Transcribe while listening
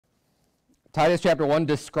Titus chapter 1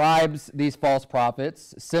 describes these false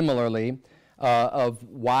prophets similarly, of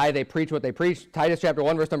why they preach what they preach. Titus chapter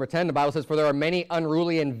 1, verse number 10, the Bible says, "For there are many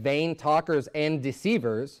unruly and vain talkers and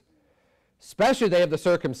deceivers, especially they of the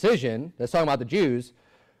circumcision," that's talking about the Jews,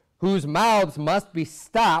 "whose mouths must be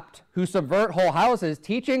stopped, who subvert whole houses,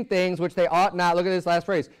 teaching things which they ought not," look at this last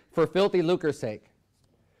phrase, "for filthy lucre's sake."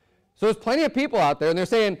 So there's plenty of people out there, and they're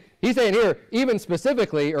saying, he's saying here, even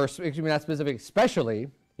specifically, or excuse me, not specific, especially,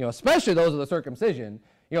 especially those of the circumcision.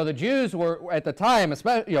 The Jews were, at the time,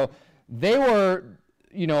 especially, they were,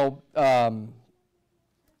 the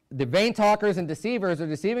vain talkers and deceivers are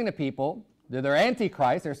deceiving the people. They're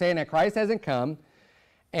antichrist. They're saying that Christ hasn't come.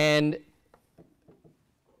 And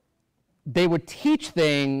they would teach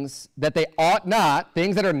things that they ought not,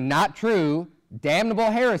 things that are not true, damnable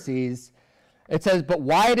heresies. It says, but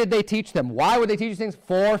why did they teach them? Why would they teach these things?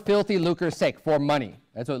 For filthy lucre's sake, for money.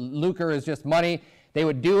 That's what lucre is, just money. They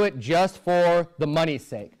would do it just for the money's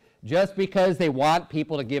sake, just because they want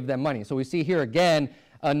people to give them money. So we see here again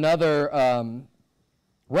another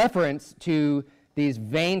reference to these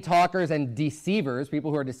vain talkers and deceivers, people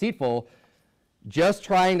who are deceitful, just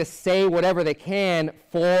trying to say whatever they can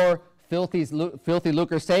for filthy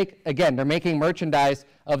lucre's sake. Again, they're making merchandise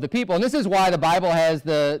of the people. And this is why the Bible has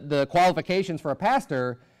the qualifications for a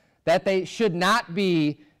pastor, that they should not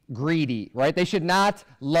be greedy, right? They should not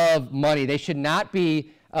love money. They should not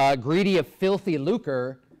be greedy of filthy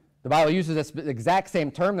lucre. The Bible uses this exact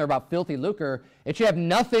same term there about filthy lucre. It should have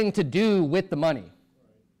nothing to do with the money,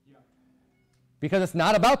 because it's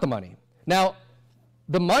not about the money. Now,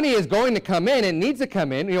 the money is going to come in and needs to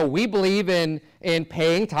come in. We believe in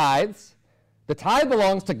paying tithes. The tithe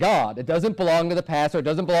belongs to God. It doesn't belong to the pastor. It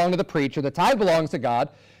doesn't belong to the preacher. The tithe belongs to God.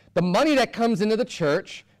 The money that comes into the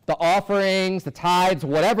church, the offerings, the tithes,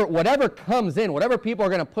 whatever comes in, whatever people are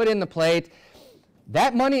going to put in the plate,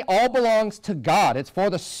 that money all belongs to God. It's for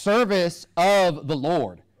the service of the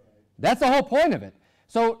Lord. That's the whole point of it.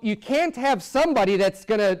 So you can't have somebody that's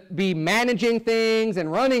going to be managing things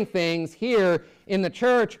and running things here in the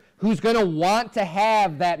church who's going to want to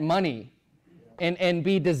have that money and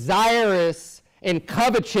be desirous and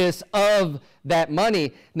covetous of that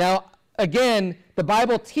money. Now, again, the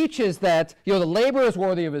Bible teaches that the laborer is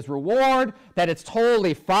worthy of his reward, that it's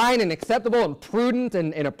totally fine and acceptable and prudent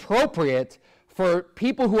and appropriate for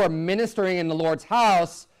people who are ministering in the Lord's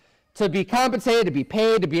house to be compensated, to be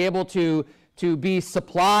paid, to be able to be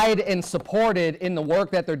supplied and supported in the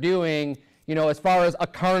work that they're doing, as far as a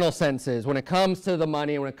carnal sense is. When it comes to the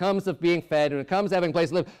money, when it comes to being fed, when it comes to having a place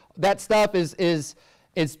to live, that stuff is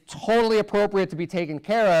totally appropriate to be taken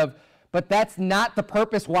care of, but that's not the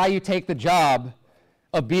purpose why you take the job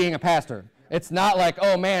of being a pastor. It's not like,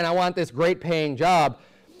 oh man, I want this great paying job.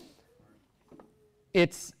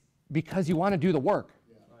 It's because you want to do the work,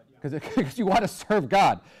 because you want to serve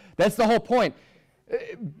God. That's the whole point.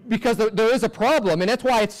 Because there is a problem, and that's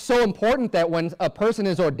why it's so important that when a person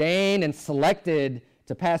is ordained and selected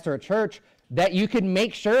to pastor a church, that you can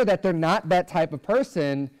make sure that they're not that type of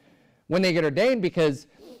person when they get ordained, because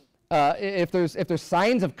if there's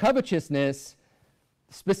signs of covetousness,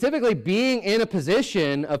 specifically being in a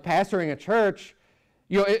position of pastoring a church,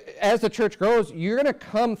 as the church grows, you're going to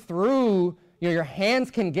come through, your hands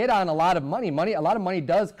can get on a lot of money. A lot of money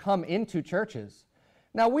does come into churches.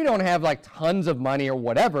 Now, we don't have like tons of money or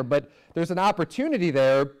whatever, but there's an opportunity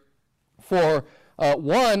there for,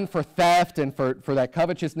 one, for theft and for that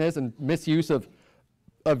covetousness and misuse of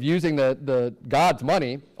using the God's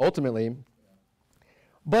money, ultimately.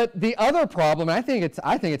 But the other problem, and I think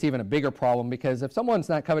it's even a bigger problem, because if someone's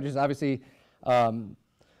not covetous, obviously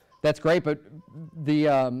that's great, but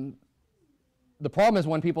the problem is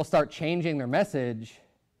when people start changing their message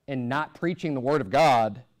and not preaching the Word of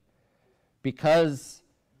God because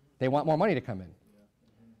they want more money to come in.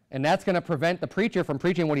 And that's going to prevent the preacher from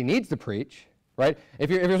preaching what he needs to preach, right?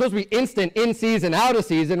 If you're supposed to be instant, in season, out of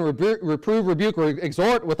season, reprove, rebuke, or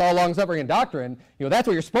exhort with all long-suffering and doctrine, that's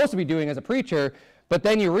what you're supposed to be doing as a preacher. But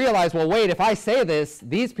then you realize, well, wait, if I say this,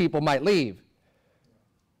 these people might leave.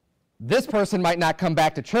 This person might not come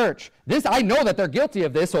back to church. I know that they're guilty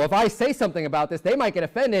of this, so if I say something about this, they might get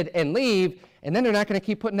offended and leave, and then they're not going to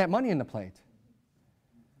keep putting that money in the plate.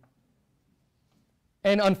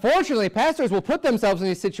 And unfortunately, pastors will put themselves in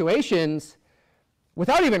these situations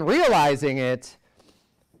without even realizing it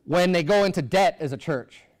when they go into debt as a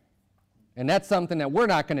church. And that's something that we're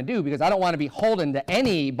not going to do, because I don't want to be holding to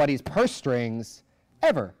anybody's purse strings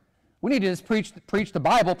ever. We need to just preach the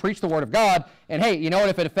Bible, preach the Word of God, and hey, you know what,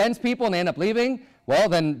 if it offends people and they end up leaving, well,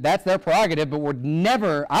 then that's their prerogative, but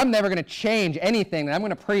I'm never going to change anything that I'm going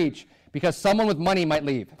to preach because someone with money might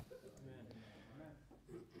leave.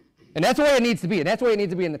 And that's the way it needs to be. And that's the way it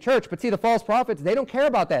needs to be in the church. But see, the false prophets, they don't care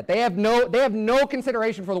about that. They have no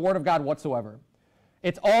consideration for the word of God whatsoever.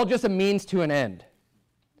 It's all just a means to an end.